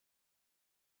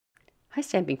Hi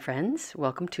stamping friends,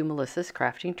 welcome to Melissa's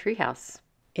Crafting Treehouse.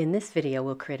 In this video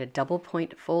we'll create a double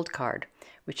point fold card,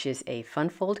 which is a fun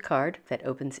fold card that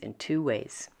opens in two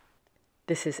ways.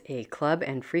 This is a club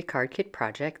and free card kit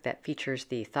project that features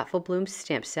the Thoughtful Blooms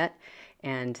stamp set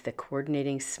and the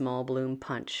coordinating small bloom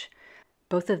punch.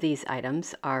 Both of these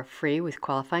items are free with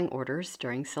qualifying orders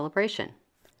during Celebration.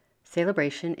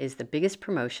 Celebration is the biggest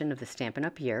promotion of the Stampin'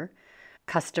 Up! Year.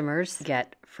 Customers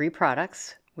get free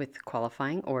products with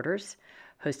qualifying orders.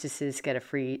 Hostesses get a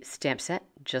free stamp set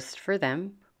just for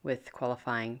them with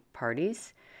qualifying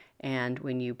parties. And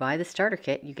when you buy the starter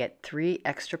kit, you get 3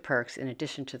 extra perks in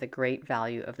addition to the great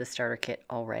value of the starter kit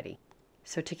already.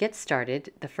 So to get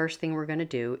started, the first thing we're going to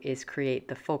do is create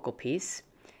the focal piece.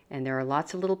 And there are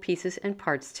lots of little pieces and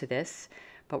parts to this,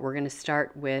 but we're going to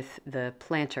start with the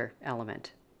planter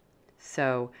element.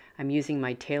 So I'm using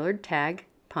my tailored tag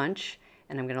punch,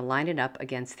 and I'm going to line it up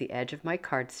against the edge of my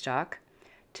cardstock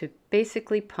to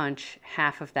basically punch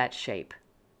half of that shape.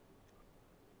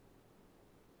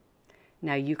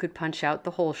 Now you could punch out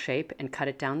the whole shape and cut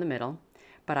it down the middle,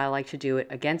 but I like to do it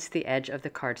against the edge of the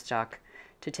cardstock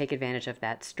to take advantage of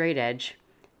that straight edge,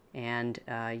 and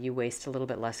you waste a little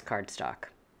bit less cardstock.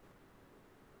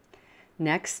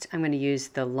 Next, I'm going to use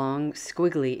the long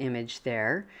squiggly image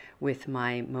there with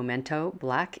my Memento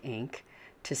black ink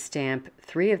to stamp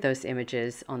 3 of those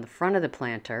images on the front of the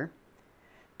planter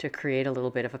to create a little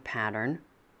bit of a pattern.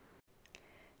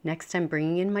 Next, I'm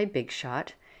bringing in my Big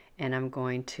Shot, and I'm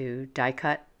going to die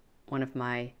cut one of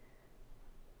my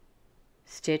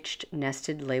stitched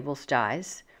nested labels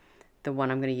dies, the one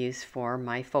I'm going to use for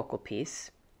my focal piece.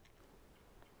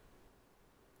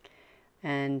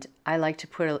 And I like to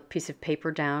put a piece of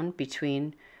paper down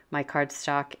between my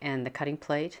cardstock and the cutting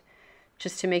plate,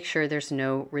 just to make sure there's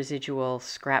no residual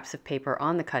scraps of paper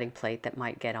on the cutting plate that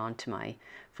might get onto my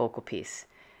focal piece.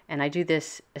 And I do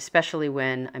this especially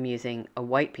when I'm using a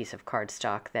white piece of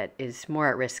cardstock that is more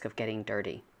at risk of getting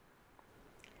dirty.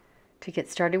 To get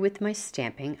started with my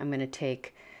stamping, I'm going to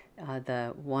take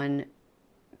the one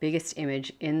biggest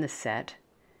image in the set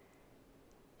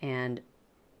and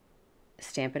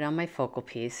stamp it on my focal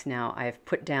piece. Now I've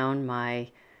put down my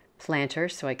planter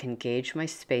so I can gauge my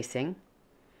spacing,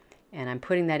 and I'm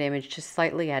putting that image just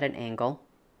slightly at an angle.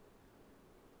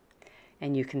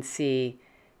 And you can see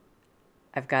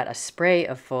I've got a spray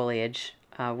of foliage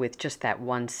with just that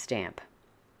one stamp.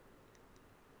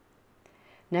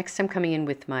 Next, I'm coming in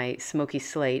with my smoky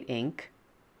slate ink,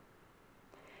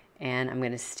 and I'm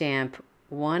going to stamp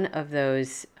one of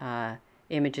those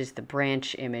images, the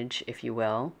branch image, if you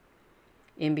will,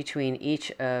 in between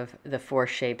each of the 4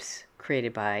 shapes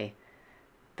created by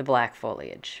the black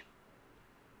foliage.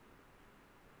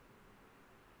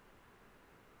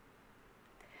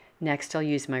 Next, I'll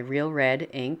use my Real Red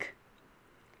ink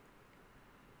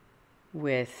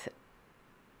with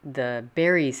the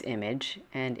berries image,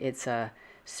 and it's a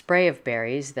spray of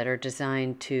berries that are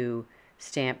designed to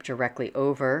stamp directly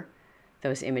over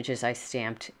those images I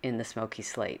stamped in the smoky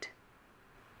slate.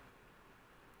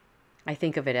 I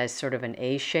think of it as sort of an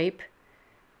A shape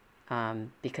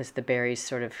because the berries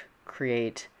sort of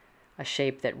create a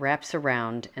shape that wraps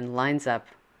around and lines up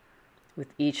with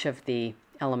each of the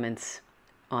elements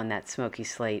on that smoky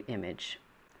slate image.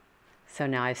 So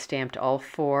now I've stamped all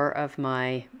 4 of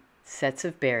my sets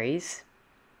of berries,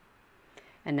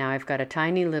 and now I've got a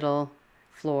tiny little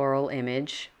floral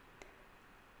image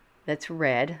that's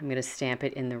red. I'm going to stamp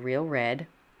it in the Real Red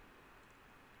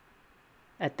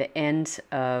at the ends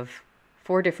of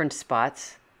 4 different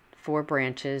spots, 4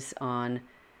 branches on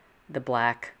the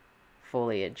black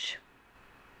foliage,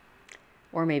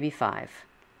 or maybe 5.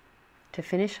 To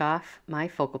finish off my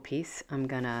focal piece, I'm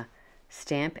going to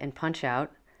stamp and punch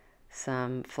out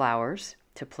some flowers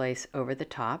to place over the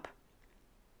top.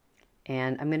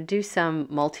 And I'm going to do some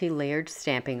multi-layered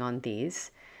stamping on these.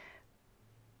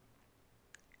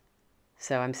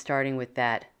 So I'm starting with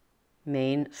that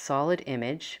main solid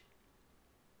image,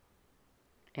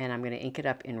 and I'm going to ink it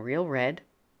up in Real Red.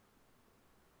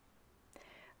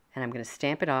 And I'm going to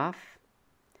stamp it off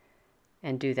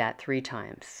and do that 3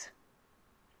 times.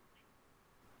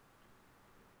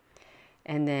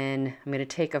 And then I'm going to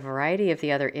take a variety of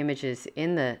the other images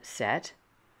in the set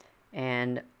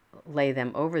and lay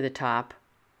them over the top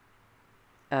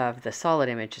of the solid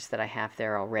images that I have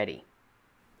there already.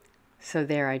 So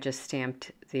there I just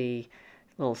stamped the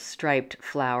little striped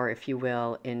flower, if you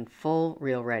will, in full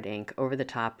Real Red ink over the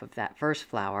top of that first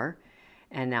flower.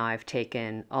 And now I've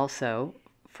taken also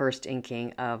first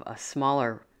inking of a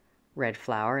smaller red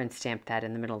flower and stamped that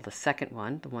in the middle of the second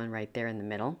one, the one right there in the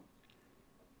middle.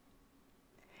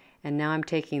 And now I'm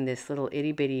taking this little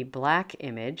itty bitty black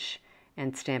image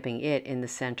and stamping it in the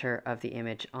center of the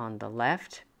image on the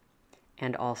left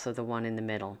and also the one in the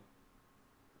middle.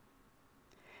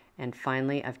 And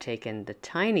finally, I've taken the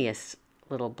tiniest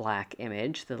little black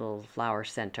image, the little flower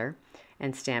center,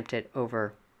 and stamped it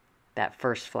over that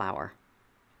first flower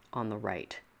on the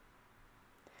right.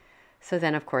 So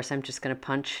then, of course, I'm just going to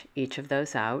punch each of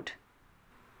those out,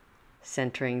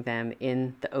 centering them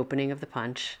in the opening of the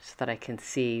punch so that I can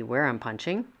see where I'm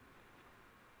punching,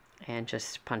 and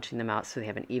just punching them out so they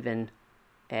have an even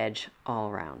edge all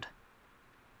around.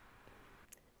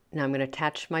 Now I'm going to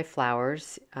attach my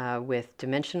flowers with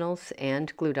dimensionals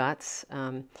and glue dots,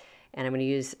 and I'm going to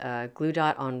use a glue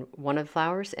dot on one of the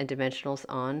flowers and dimensionals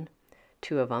on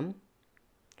two of them.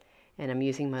 And I'm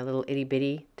using my little itty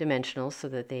bitty dimensionals so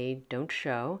that they don't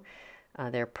show.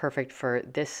 They're perfect for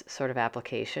this sort of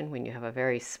application when you have a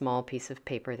very small piece of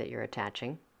paper that you're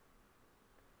attaching.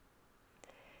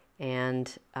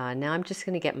 And now I'm just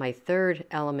going to get my third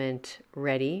element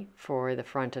ready for the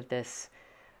front of this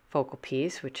focal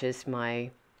piece, which is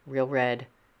my real red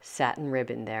satin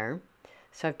ribbon there.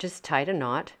 So I've just tied a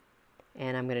knot,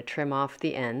 and I'm going to trim off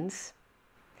the ends,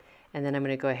 and then I'm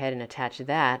going to go ahead and attach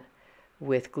that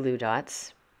with glue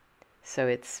dots so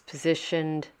it's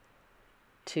positioned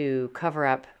to cover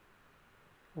up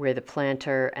where the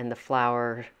planter and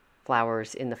the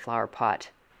flowers in the flower pot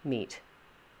meet.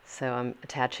 So I'm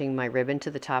attaching my ribbon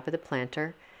to the top of the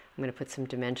planter. I'm going to put some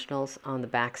dimensionals on the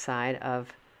back side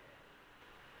of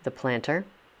the planter,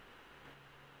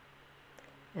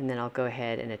 and then I'll go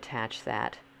ahead and attach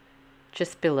that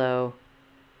just below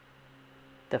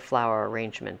the flower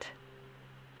arrangement.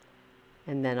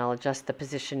 And then I'll adjust the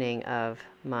positioning of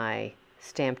my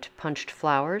stamped punched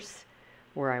flowers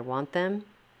where I want them,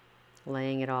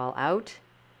 laying it all out,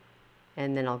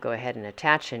 and then I'll go ahead and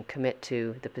attach and commit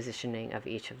to the positioning of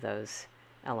each of those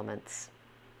elements.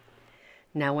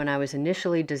 Now, when I was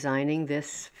initially designing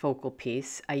this focal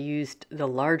piece, I used the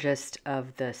largest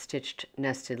of the stitched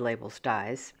nested labels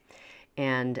dies,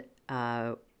 and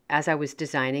as I was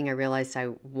designing, I realized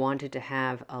I wanted to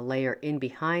have a layer in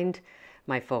behind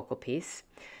my focal piece.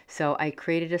 So I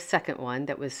created a second one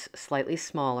that was slightly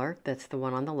smaller. That's the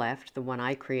one on the left. The one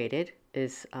I created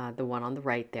is the one on the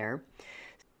right there.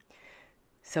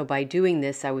 So by doing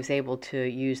this, I was able to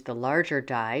use the larger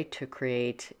die to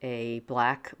create a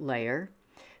black layer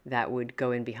that would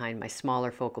go in behind my smaller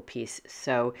focal piece.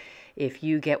 So if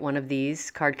you get one of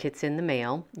these card kits in the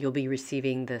mail, you'll be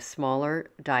receiving the smaller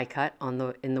die cut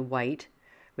in the white,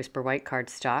 Whisper White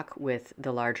cardstock with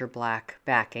the larger black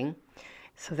backing.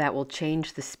 So that will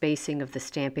change the spacing of the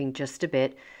stamping just a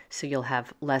bit, so you'll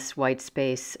have less white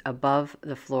space above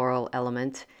the floral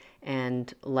element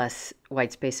and less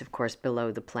white space, of course,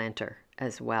 below the planter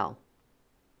as well.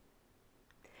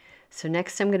 So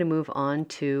next I'm going to move on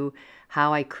to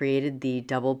how I created the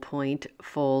double point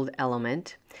fold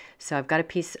element. So I've got a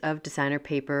piece of designer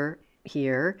paper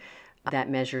here that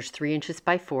measures 3 inches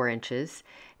by 4 inches,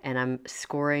 and I'm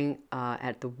scoring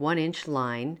at the 1 inch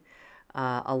line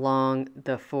along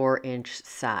the 4-inch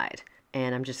side.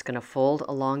 And I'm just going to fold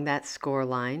along that score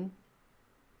line,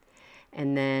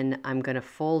 and then I'm going to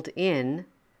fold in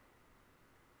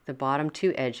the bottom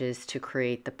 2 edges to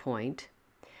create the point.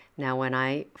 Now when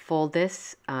I fold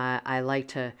this, I like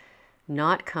to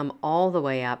not come all the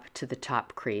way up to the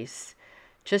top crease,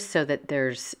 just so that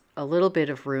there's a little bit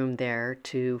of room there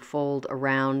to fold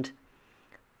around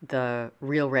the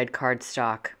real red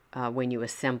cardstock when you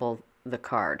assemble the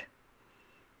card.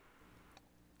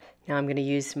 Now I'm going to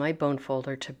use my bone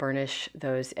folder to burnish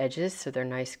those edges so they're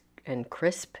nice and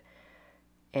crisp.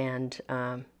 And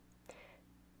now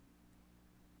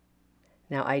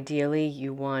ideally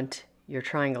you want your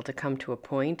triangle to come to a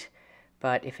point,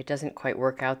 but if it doesn't quite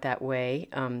work out that way,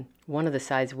 one of the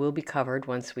sides will be covered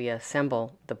once we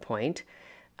assemble the point,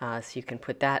 so you can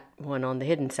put that one on the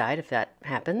hidden side if that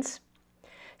happens.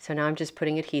 So now I'm just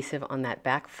putting adhesive on that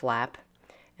back flap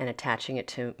and attaching it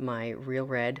to my real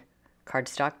red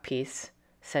cardstock piece,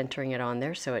 centering it on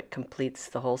there so it completes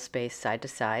the whole space side to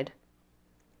side.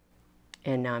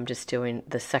 And now I'm just doing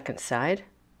the second side.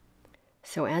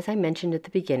 So as I mentioned at the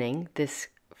beginning, this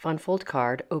fun fold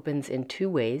card opens in 2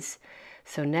 ways.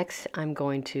 So next I'm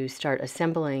going to start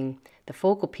assembling the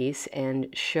focal piece and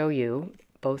show you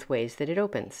both ways that it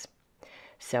opens.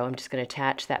 So I'm just going to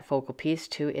attach that focal piece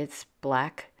to its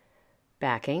black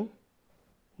backing.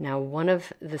 Now one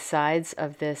of the sides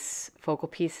of this focal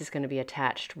piece is going to be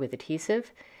attached with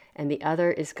adhesive, and the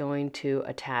other is going to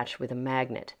attach with a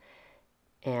magnet.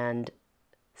 And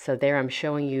so there I'm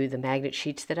showing you the magnet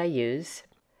sheets that I use.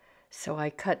 So I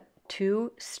cut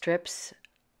 2 strips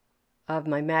of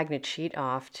my magnet sheet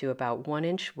off to about 1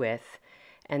 inch width,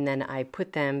 and then I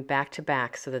put them back to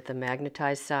back so that the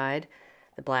magnetized side,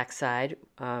 the black side,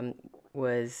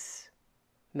 was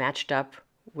matched up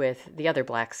with the other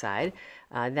black side.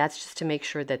 That's just to make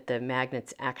sure that the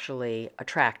magnets actually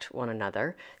attract one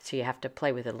another. So you have to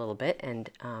play with it a little bit and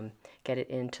get it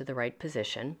into the right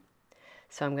position.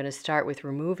 So I'm going to start with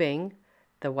removing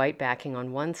the white backing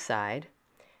on one side,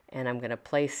 and I'm going to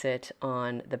place it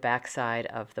on the back side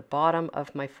of the bottom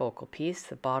of my focal piece,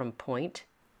 the bottom point.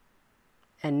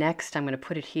 And next I'm going to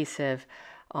put adhesive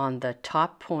on the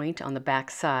top point on the back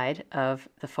side of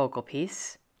the focal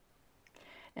piece.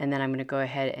 And then I'm going to go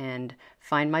ahead and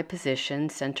find my position,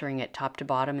 centering it top to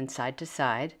bottom and side to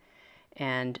side,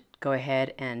 and go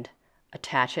ahead and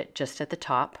attach it just at the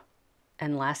top.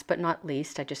 And last but not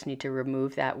least, I just need to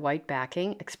remove that white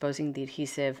backing, exposing the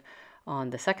adhesive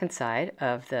on the second side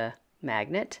of the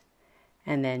magnet,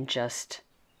 and then just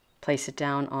place it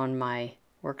down on my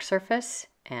work surface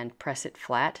and press it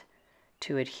flat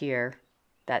to adhere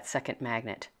that second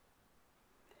magnet.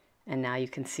 And now you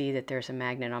can see that there's a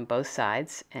magnet on both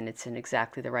sides, and it's in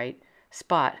exactly the right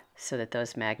spot so that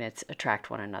those magnets attract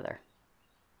one another.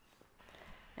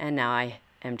 And now I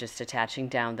am just attaching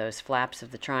down those flaps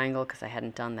of the triangle because I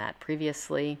hadn't done that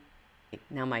previously.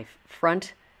 Now my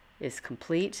front is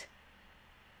complete,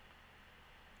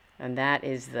 and that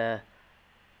is the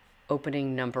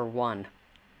opening number 1.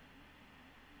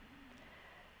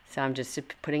 So I'm just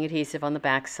putting adhesive on the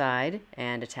back side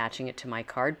and attaching it to my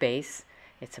card base.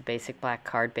 It's a basic black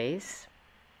card base.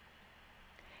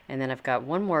 And then I've got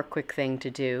one more quick thing to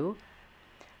do.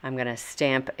 I'm going to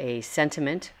stamp a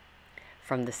sentiment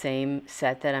from the same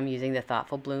set that I'm using, the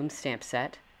Thoughtful Bloom stamp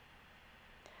set,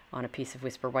 on a piece of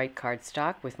Whisper White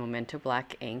cardstock with Memento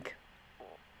Black ink.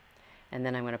 And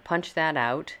then I'm going to punch that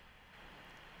out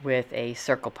with a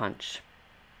circle punch.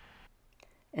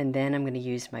 And then I'm going to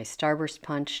use my Starburst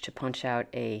punch to punch out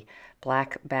a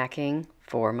black backing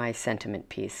for my sentiment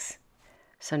piece.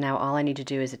 So now all I need to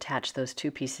do is attach those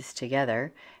two pieces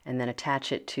together and then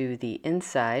attach it to the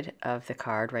inside of the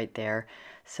card right there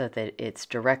so that it's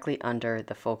directly under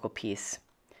the focal piece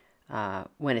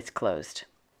when it's closed.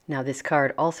 Now this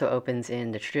card also opens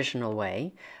in the traditional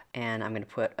way, and I'm going to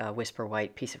put a Whisper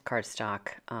White piece of cardstock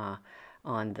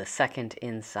on the second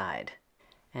inside.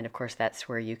 And of course that's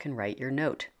where you can write your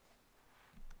note.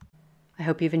 I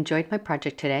hope you've enjoyed my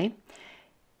project today.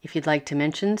 If you'd like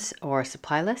dimensions or a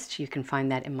supply list, you can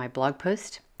find that in my blog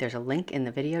post. There's a link in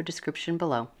the video description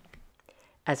below.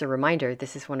 As a reminder,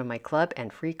 this is one of my club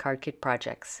and free card kit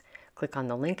projects. Click on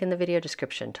the link in the video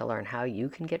description to learn how you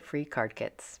can get free card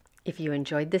kits. If you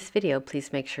enjoyed this video,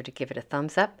 please make sure to give it a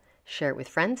thumbs up, share it with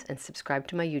friends, and subscribe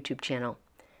to my YouTube channel.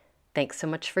 Thanks so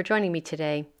much for joining me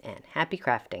today, and happy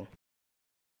crafting!